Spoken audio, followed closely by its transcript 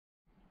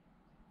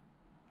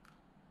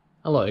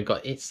Hello, I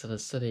got Exeter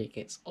City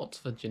against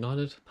Oxford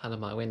United, part of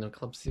my Random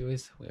Club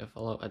series, where I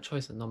follow a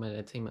chosen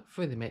nominated team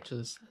through their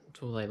matches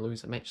until they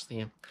lose a match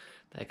there.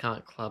 Their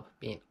current club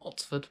being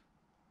Oxford.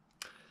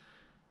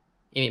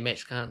 Any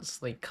match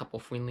counts, league cup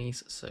or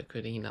friendlies, so it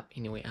could end up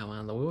anywhere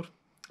around the world.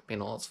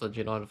 Been Oxford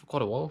United for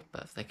quite a while,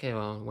 but if they carry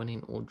on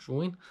winning or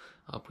drawing,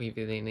 I'll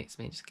preview their next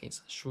match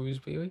against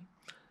Shrewsbury.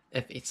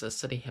 If Exeter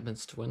City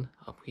happens to win,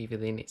 I'll preview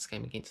their next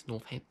game against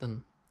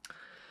Northampton.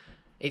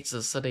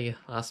 Exeter City,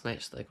 last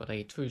match, they got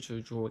a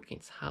 2-2 draw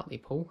against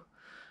Hartlepool,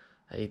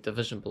 a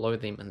division below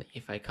them in the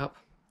FA Cup,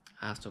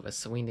 after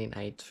surrendering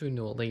a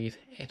 2-0 lead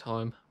at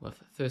home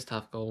with first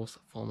half goals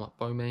from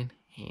Bowman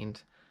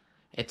and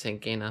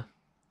Atangana.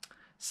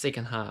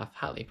 Second half,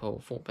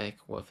 Hartlepool fought back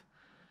with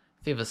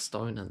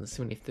Featherstone in the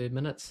 73rd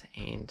minute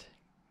and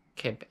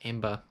Cab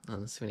Amber in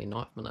the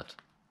 79th minute.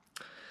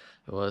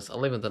 It was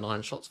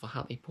 11-9 shots for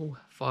Hartlepool,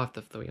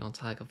 5-3 on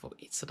target for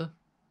Exeter.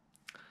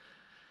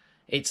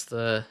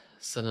 Exeter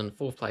sit in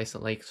 4th place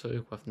in League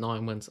 2 with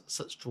 9 wins,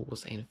 6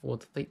 draws and 4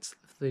 defeats,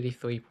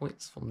 33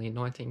 points from their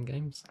 19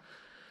 games.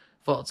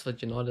 For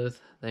Oxford United,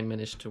 they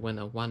managed to win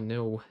a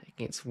 1-0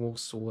 against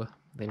Walsall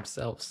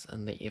themselves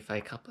in the FA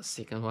Cup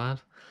second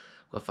round,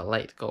 with a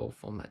late goal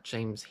from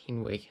James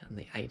Henry in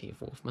the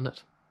 84th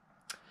minute.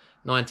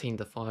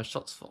 19-5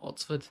 shots for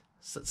Oxford,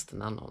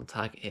 6-0 on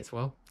target as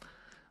well.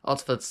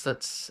 Oxford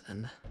sits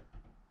in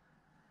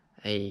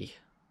a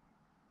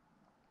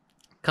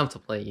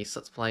comfortably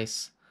 6th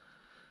place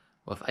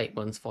with 8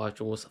 wins, 5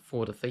 draws,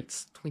 4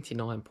 defeats,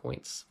 29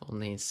 points from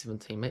their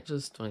 17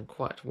 matches, doing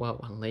quite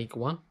well in League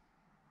 1.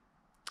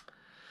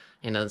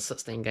 And a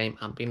 16-game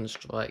unbeaten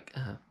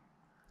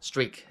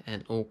streak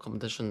in all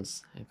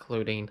competitions,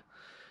 including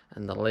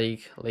in the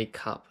League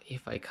Cup,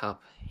 FA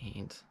Cup,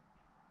 and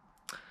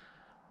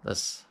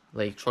this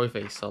League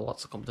Trophy. So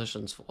lots of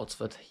competitions for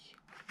Oxford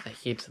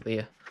ahead to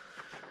their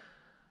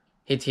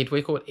head-to-head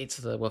record.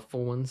 Exeter with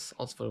 4 wins,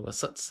 Oxford with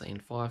 6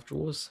 and 5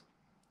 draws.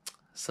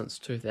 Since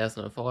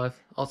 2005,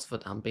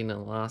 Oxford unbeaten in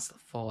the last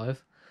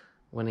 5,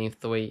 winning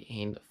 3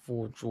 and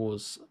 4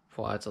 draws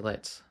prior to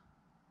that.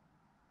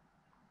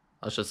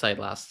 I should say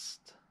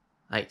last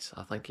 8,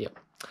 I think, yep.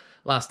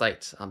 Last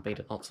 8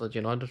 unbeaten Oxford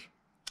United.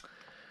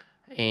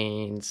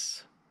 And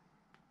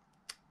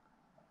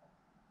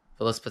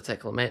for this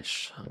particular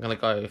match, I'm going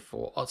to go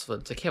for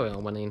Oxford to carry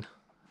on winning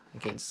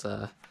against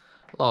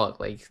lower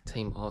league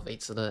team of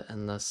Exeter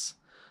in this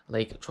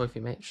league trophy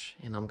match,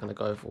 and I'm going to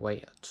go for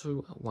a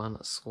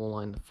 2-1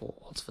 scoreline for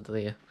Oxford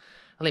there.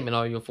 And let me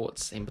know your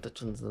thoughts and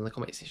predictions in the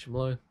comment section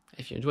below.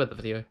 If you enjoyed the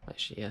video, make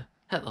sure you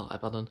hit the like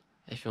button.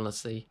 If you want to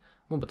see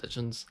more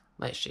predictions,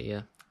 make sure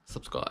you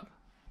subscribe.